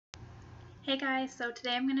Hey guys, so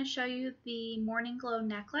today I'm going to show you the Morning Glow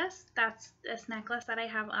necklace. That's this necklace that I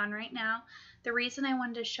have on right now. The reason I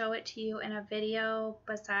wanted to show it to you in a video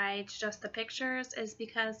besides just the pictures is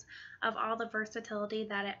because of all the versatility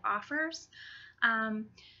that it offers.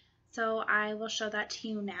 So I will show that to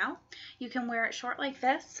you now. You can wear it short like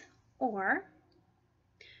this, or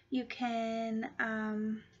you can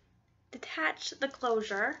detach the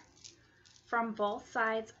closure from both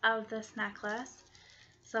sides of this necklace.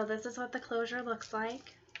 So this is what the closure looks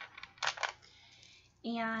like.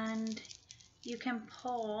 And you can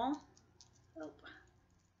pull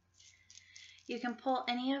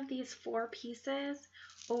any of these four pieces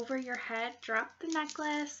over your head, drop the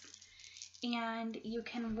necklace, and you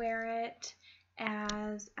can wear it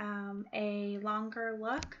as a longer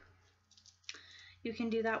look. You can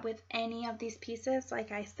do that with any of these pieces,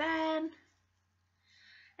 like I said.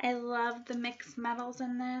 I love the mixed metals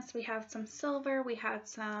in this. We have some silver, we have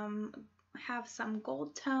some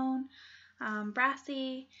gold tone,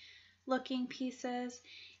 brassy looking pieces,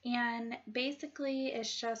 and basically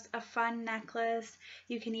it's just a fun necklace.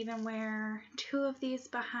 You can even wear two of these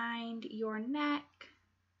behind your neck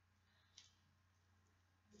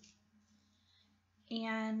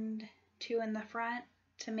and two in the front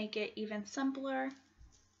to make it even simpler.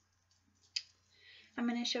 I'm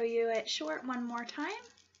going to show you it short one more time.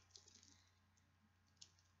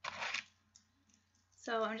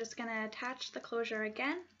 So I'm just going to attach the closure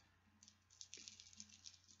again.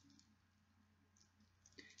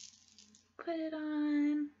 Put it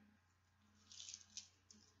on.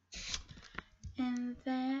 And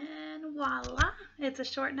then voila, it's a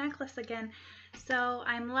short necklace again. So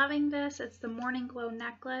I'm loving this. It's the Morning Glow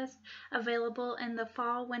necklace, available in the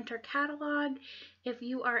fall winter catalog. If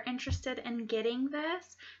you are interested in getting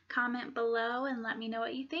this, comment below and let me know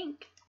what you think.